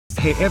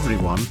Hey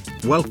everyone,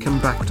 welcome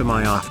back to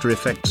my After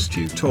Effects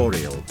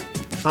tutorial.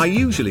 I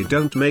usually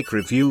don't make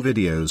review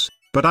videos,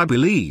 but I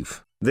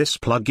believe this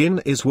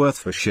plugin is worth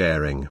for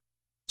sharing.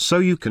 So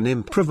you can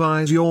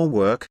improvise your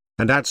work,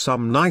 and add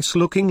some nice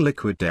looking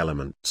liquid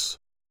elements.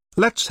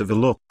 Let's have a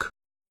look.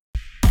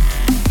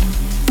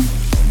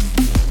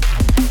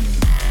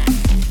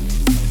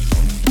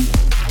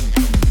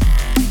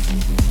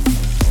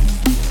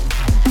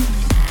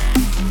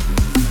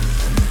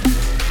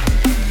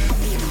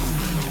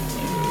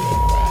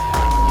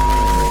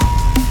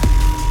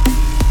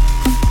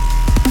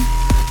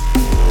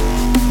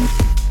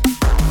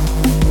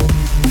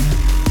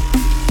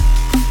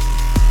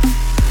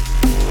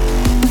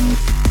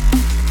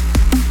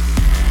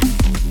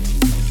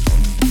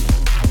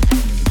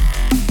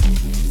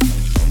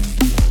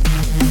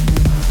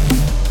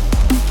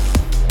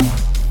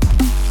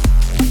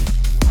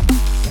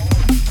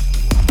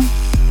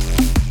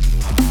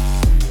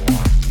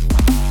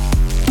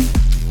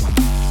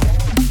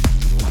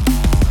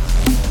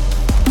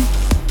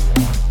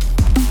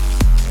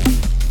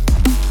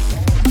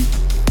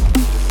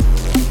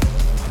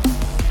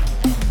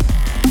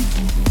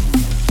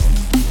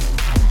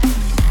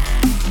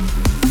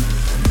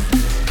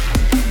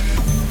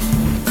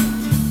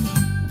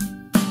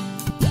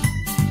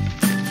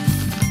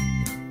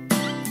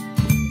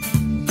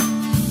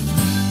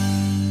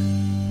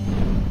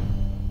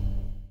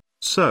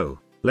 So,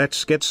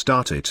 let's get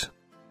started.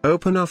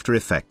 Open After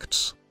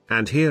Effects,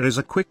 and here is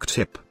a quick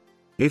tip.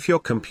 If your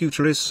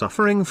computer is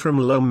suffering from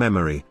low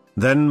memory,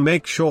 then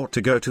make sure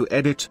to go to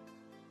Edit,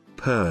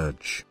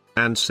 Purge,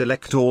 and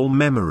select All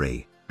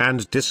Memory,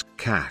 and Disk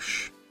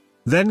Cache.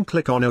 Then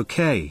click on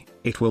OK,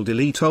 it will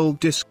delete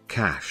old disk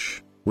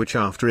cache, which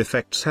After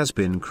Effects has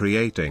been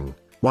creating,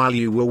 while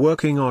you were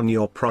working on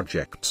your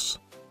projects.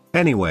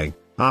 Anyway,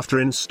 after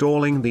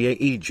installing the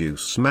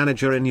AEJuice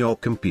Manager in your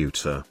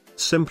computer,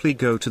 simply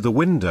go to the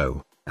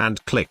window,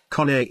 and click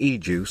on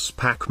AEJuice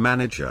Pack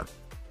Manager.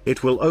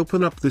 It will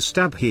open up this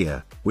tab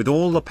here, with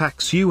all the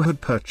packs you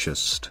had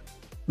purchased.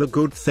 The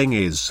good thing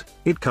is,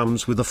 it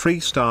comes with a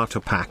free starter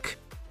pack,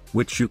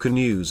 which you can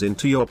use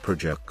into your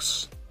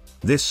projects.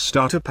 This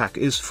starter pack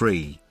is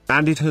free,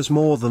 and it has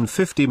more than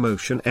 50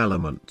 motion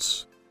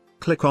elements.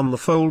 Click on the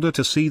folder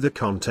to see the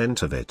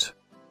content of it.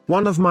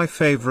 One of my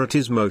favorite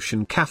is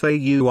Motion Cafe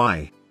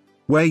UI,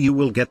 where you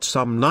will get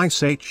some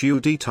nice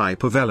HUD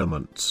type of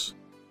elements.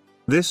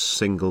 This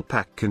single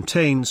pack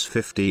contains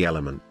 50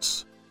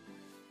 elements.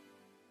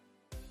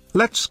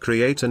 Let's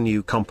create a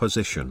new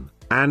composition,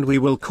 and we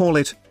will call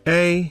it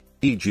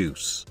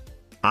AEJuice.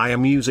 I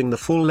am using the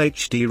full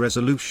HD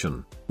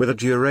resolution, with a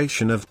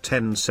duration of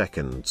 10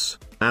 seconds,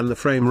 and the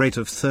frame rate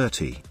of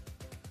 30.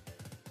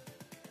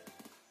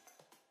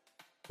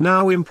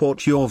 Now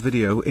import your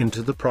video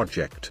into the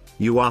project.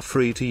 You are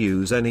free to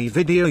use any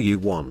video you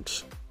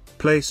want.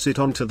 Place it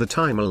onto the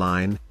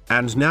timeline,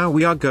 and now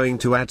we are going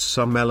to add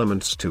some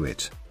elements to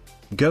it.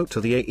 Go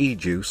to the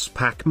AEJuice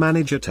Pack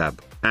Manager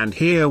tab, and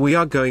here we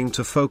are going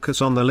to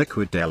focus on the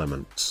liquid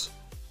elements.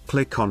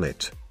 Click on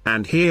it,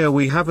 and here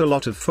we have a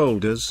lot of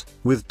folders,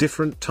 with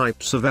different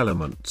types of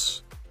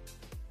elements.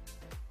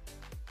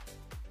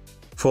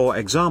 For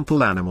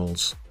example,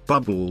 animals,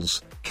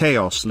 bubbles,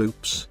 chaos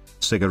loops,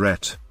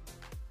 cigarette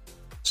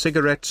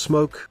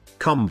smoke,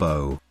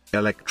 combo,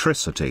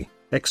 electricity,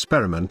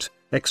 experiment,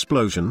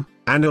 explosion,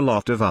 and a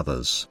lot of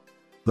others.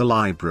 The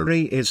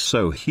library is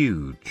so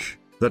huge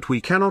that we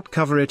cannot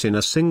cover it in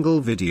a single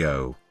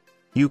video.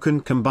 You can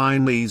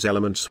combine these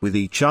elements with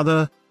each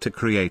other to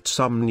create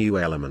some new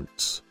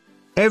elements.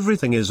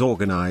 Everything is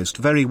organized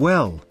very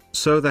well,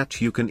 so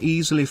that you can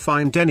easily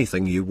find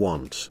anything you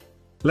want.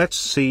 Let's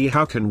see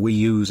how can we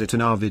use it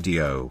in our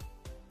video.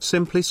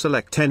 Simply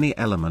select any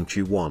element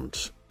you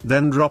want,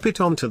 then drop it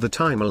onto the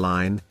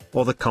timeline,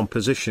 or the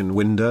composition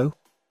window.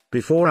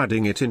 Before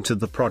adding it into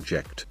the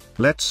project,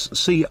 let's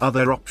see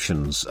other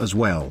options as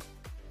well.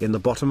 In the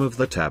bottom of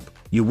the tab,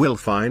 you will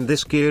find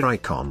this gear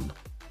icon.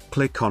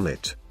 Click on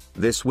it.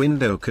 This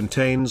window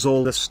contains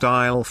all the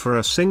style for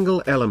a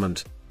single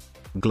element.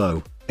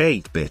 Glow,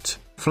 8-bit,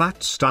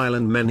 flat style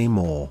and many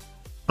more.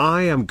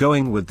 I am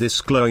going with this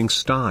glowing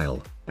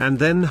style, and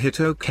then hit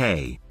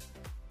OK.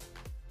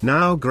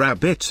 Now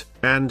grab it,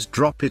 and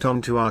drop it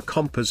onto our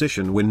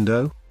composition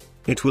window.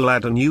 It will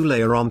add a new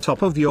layer on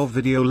top of your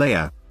video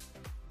layer.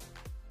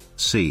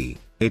 See,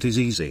 it is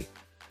easy.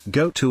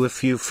 Go to a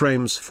few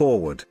frames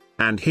forward,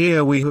 and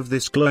here we have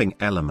this glowing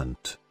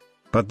element.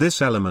 But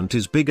this element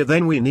is bigger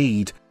than we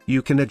need.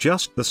 You can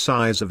adjust the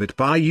size of it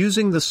by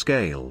using the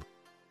scale.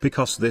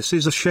 Because this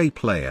is a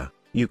shape layer,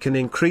 you can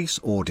increase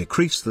or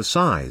decrease the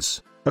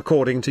size,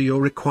 according to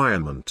your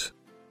requirement.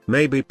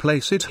 Maybe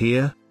place it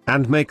here,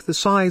 and make the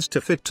size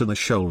to fit to the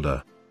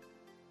shoulder.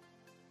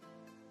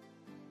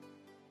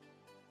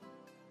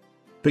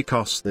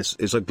 Because this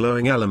is a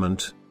glowing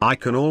element, I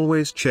can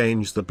always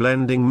change the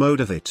blending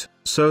mode of it,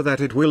 so that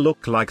it will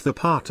look like the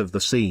part of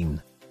the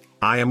scene.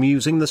 I am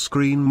using the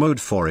screen mode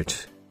for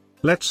it.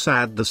 Let's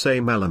add the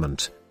same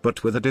element,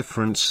 but with a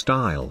different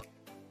style.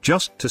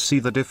 Just to see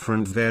the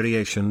different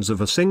variations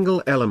of a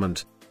single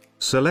element,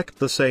 select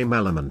the same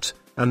element,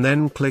 and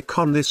then click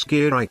on this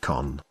gear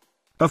icon.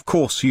 Of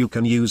course you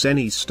can use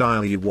any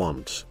style you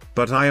want,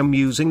 but I am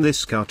using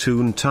this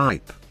cartoon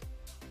type.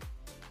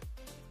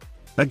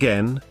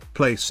 Again,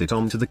 place it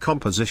onto the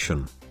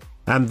composition.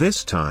 And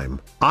this time,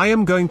 I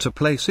am going to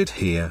place it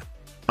here.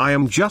 I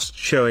am just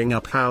showing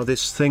up how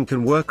this thing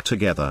can work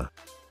together.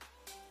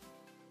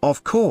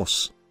 Of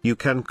course, you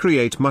can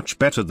create much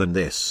better than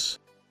this.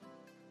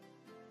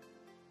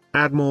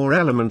 Add more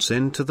elements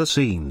into the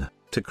scene,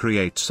 to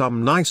create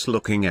some nice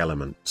looking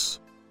elements.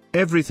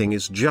 Everything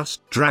is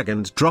just drag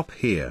and drop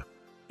here.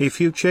 If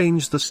you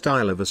change the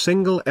style of a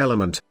single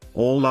element,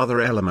 all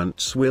other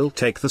elements will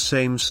take the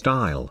same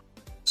style.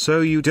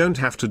 So you don't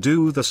have to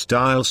do the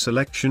style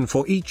selection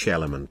for each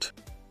element.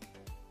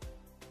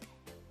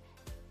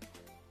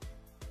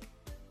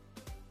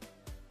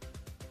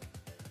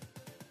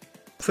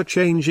 For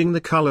changing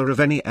the color of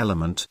any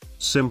element,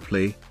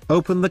 simply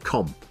open the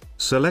comp,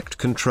 select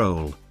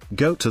Control,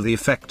 go to the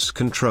Effects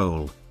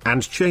control,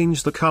 and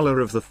change the color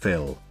of the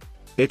fill.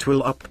 It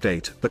will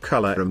update the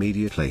color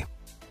immediately.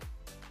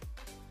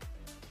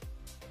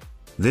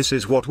 This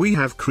is what we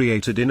have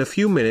created in a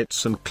few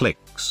minutes and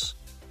clicks.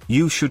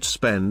 You should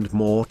spend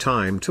more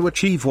time to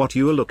achieve what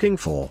you are looking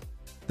for.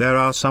 There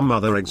are some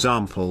other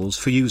examples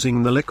for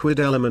using the liquid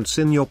elements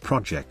in your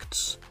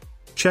projects.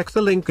 Check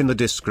the link in the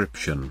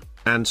description,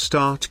 and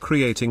start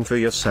creating for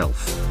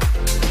yourself.